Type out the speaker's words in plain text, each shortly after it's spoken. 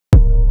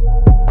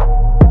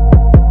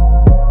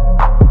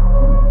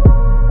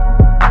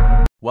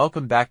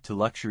Welcome back to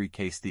Luxury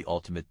Case, the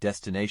ultimate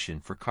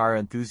destination for car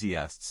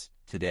enthusiasts.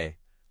 Today,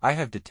 I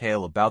have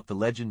detail about the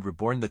legend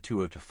Reborn, the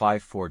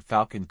 2025 Ford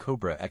Falcon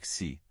Cobra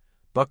XC.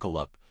 Buckle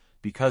up,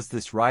 because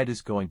this ride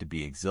is going to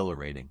be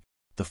exhilarating.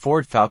 The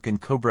Ford Falcon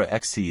Cobra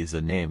XC is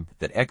a name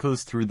that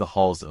echoes through the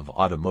halls of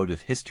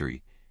automotive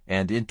history,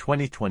 and in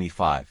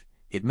 2025,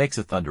 it makes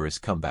a thunderous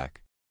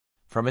comeback.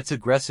 From its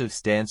aggressive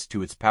stance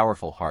to its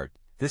powerful heart,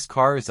 this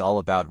car is all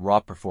about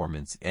raw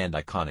performance and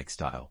iconic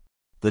style.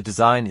 The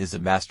design is a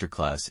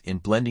masterclass in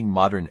blending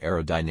modern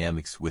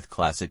aerodynamics with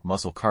classic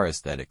muscle car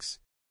aesthetics.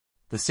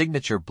 The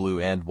signature blue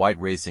and white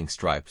racing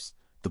stripes,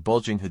 the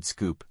bulging hood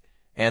scoop,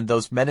 and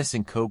those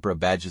menacing Cobra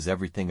badges,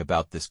 everything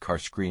about this car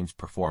screams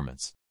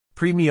performance.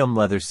 Premium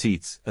leather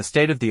seats, a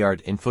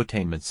state-of-the-art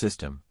infotainment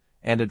system,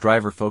 and a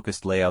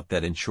driver-focused layout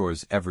that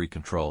ensures every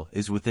control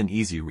is within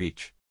easy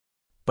reach.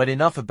 But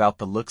enough about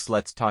the looks,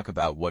 let's talk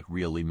about what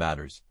really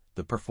matters,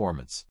 the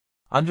performance.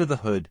 Under the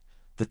hood,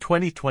 the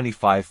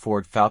 2025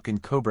 Ford Falcon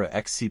Cobra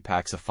XC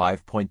packs a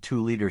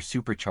 5.2-liter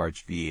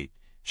supercharged V8,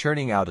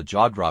 churning out a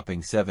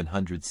jaw-dropping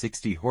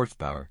 760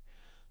 horsepower.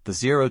 The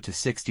 0 to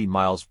 60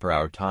 miles per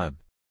hour time,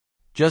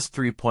 just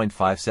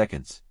 3.5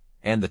 seconds,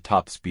 and the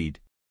top speed,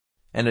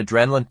 an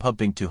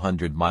adrenaline-pumping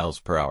 200 miles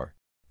per hour.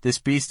 This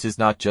beast is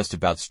not just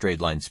about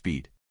straight-line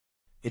speed.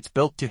 It's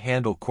built to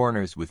handle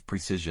corners with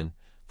precision,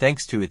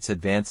 thanks to its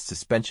advanced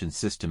suspension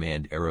system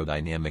and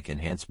aerodynamic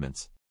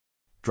enhancements.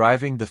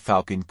 Driving the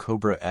Falcon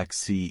Cobra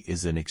XC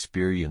is an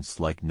experience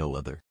like no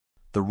other.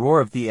 The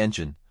roar of the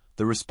engine,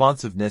 the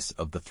responsiveness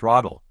of the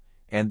throttle,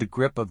 and the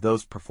grip of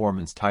those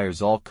performance tires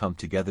all come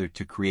together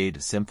to create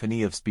a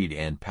symphony of speed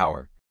and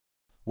power.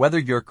 Whether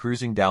you're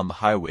cruising down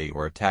the highway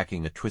or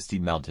attacking a twisty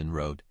mountain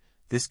road,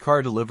 this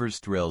car delivers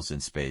thrills in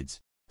spades.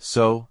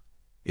 So,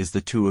 is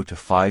the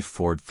 2025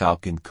 Ford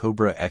Falcon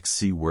Cobra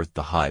XC worth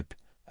the hype?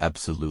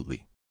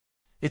 Absolutely.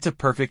 It's a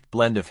perfect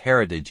blend of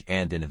heritage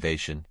and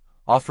innovation,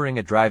 offering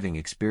a driving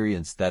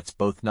experience that's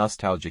both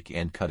nostalgic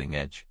and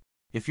cutting-edge.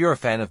 If you're a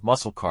fan of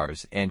muscle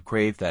cars and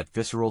crave that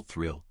visceral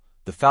thrill,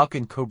 the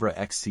Falcon Cobra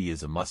XC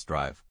is a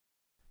must-drive.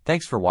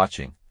 Thanks for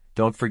watching.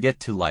 Don't forget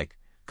to like,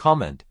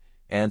 comment,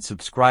 and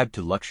subscribe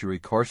to Luxury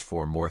Cars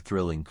for more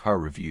thrilling car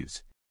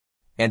reviews.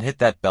 And hit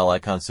that bell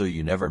icon so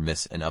you never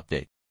miss an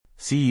update.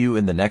 See you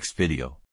in the next video.